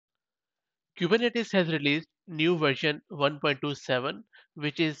Kubernetes has released new version 1.27,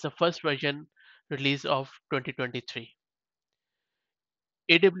 which is the first version release of 2023.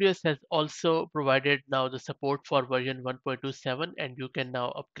 AWS has also provided now the support for version 1.27, and you can now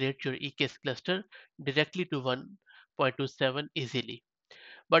upgrade your EKS cluster directly to 1.27 easily.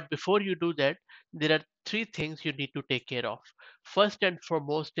 But before you do that, there are three things you need to take care of. First and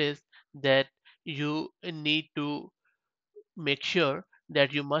foremost is that you need to make sure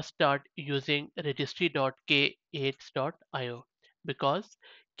that you must start using registry.k8s.io because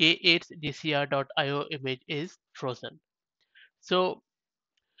k8s.gcr.io image is frozen. So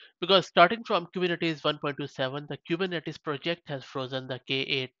because starting from Kubernetes 1.27, the Kubernetes project has frozen the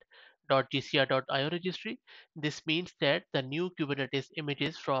k8.gcr.io registry. This means that the new Kubernetes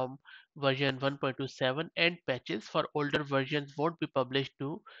images from version 1.27 and patches for older versions won't be published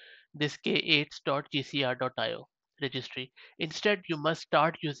to this k8.gcr.io registry. Instead, you must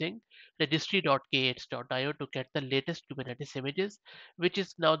start using registry.k8s.io to get the latest Kubernetes images, which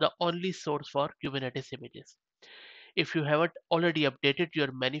is now the only source for Kubernetes images. If you haven't already updated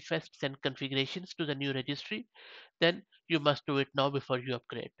your manifests and configurations to the new registry, then you must do it now before you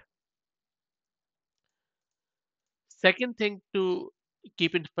upgrade. Second thing to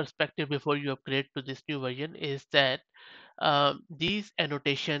keep in perspective before you upgrade to this new version is that these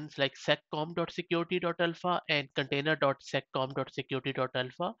annotations like seccomp.security.alpha and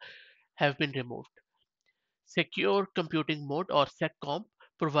container.seccomp.security.alpha have been removed. Secure Computing Mode or SecComp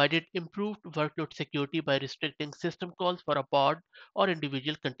provided improved workload security by restricting system calls for a pod or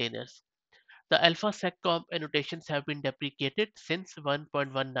individual containers. The alpha seccomp annotations have been deprecated since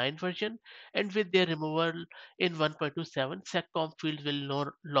 1.19 version, and with their removal in 1.27, seccomp fields will no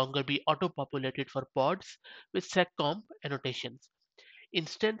longer be auto-populated for pods with seccomp annotations.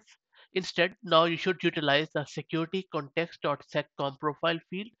 Instance, Instead, now you should utilize the security context.seccomp profile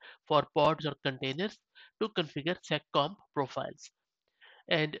field for pods or containers to configure seccomp profiles.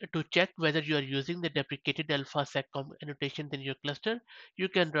 And to check whether you are using the deprecated alpha seccomp annotations in your cluster, you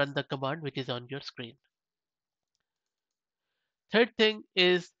can run the command which is on your screen. Third thing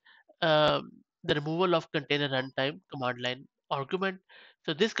is the removal of container runtime command line argument.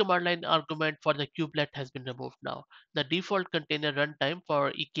 So this command line argument for the kubelet has been removed now. The default container runtime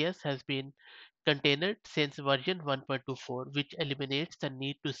for EKS has been container since version 1.24, which eliminates the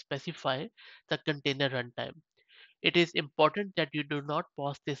need to specify the container runtime. It is important that you do not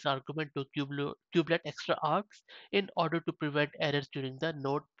pass this argument to kubelet extra args in order to prevent errors during the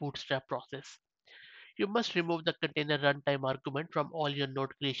node bootstrap process. You must remove the container runtime argument from all your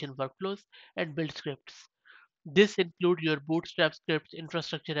node creation workflows and build scripts. This includes your bootstrap scripts,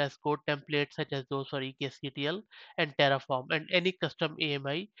 infrastructure as code templates such as those for EKSCTL and Terraform, and any custom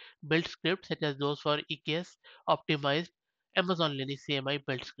AMI build scripts such as those for EKS optimized Amazon Linux AMI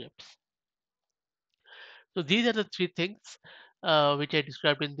build scripts. So these are the three things which I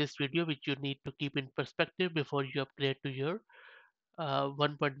described in this video, which you need to keep in perspective before you upgrade to your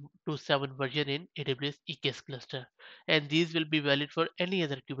 1.27 version in AWS EKS cluster. And these will be valid for any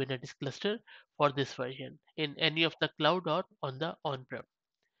other Kubernetes cluster for this version in any of the cloud or on the on-prem.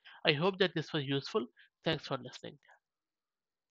 I hope that this was useful. Thanks for listening.